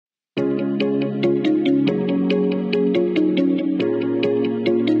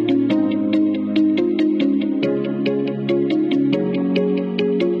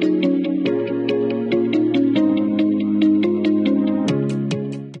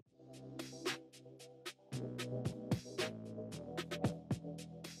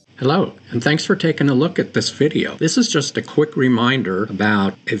Hello, and thanks for taking a look at this video. This is just a quick reminder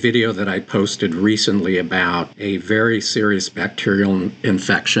about a video that I posted recently about a very serious bacterial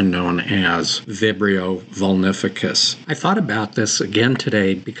infection known as Vibrio Vulnificus. I thought about this again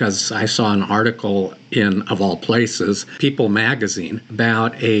today because I saw an article in, of all places, People magazine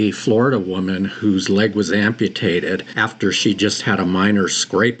about a Florida woman whose leg was amputated after she just had a minor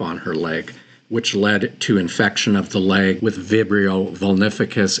scrape on her leg, which led to infection of the leg with Vibrio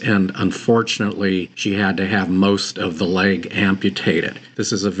vulnificus, and unfortunately, she had to have most of the leg amputated.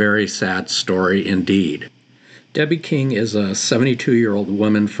 This is a very sad story indeed. Debbie King is a 72-year-old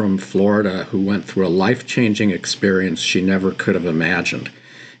woman from Florida who went through a life-changing experience she never could have imagined.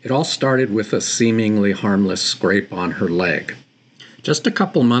 It all started with a seemingly harmless scrape on her leg. Just a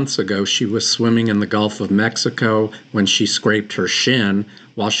couple months ago, she was swimming in the Gulf of Mexico when she scraped her shin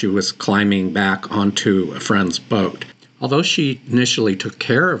while she was climbing back onto a friend's boat. Although she initially took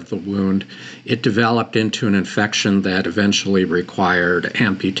care of the wound, it developed into an infection that eventually required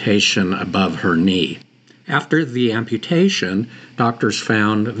amputation above her knee. After the amputation, doctors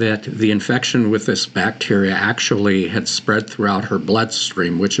found that the infection with this bacteria actually had spread throughout her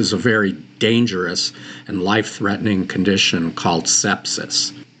bloodstream, which is a very dangerous and life-threatening condition called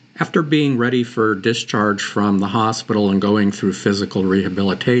sepsis. After being ready for discharge from the hospital and going through physical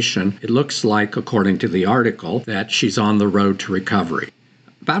rehabilitation, it looks like, according to the article, that she's on the road to recovery.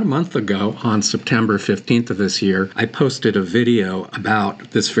 About a month ago, on September 15th of this year, I posted a video about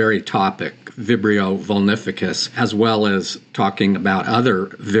this very topic, Vibrio vulnificus, as well as talking about other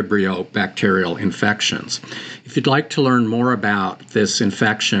Vibrio bacterial infections. If you'd like to learn more about this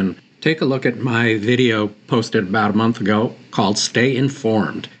infection, take a look at my video posted about a month ago called Stay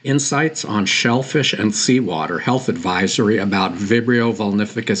Informed, Insights on Shellfish and Seawater Health Advisory about Vibrio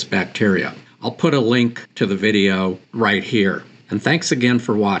Vulnificus Bacteria. I'll put a link to the video right here. And thanks again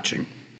for watching.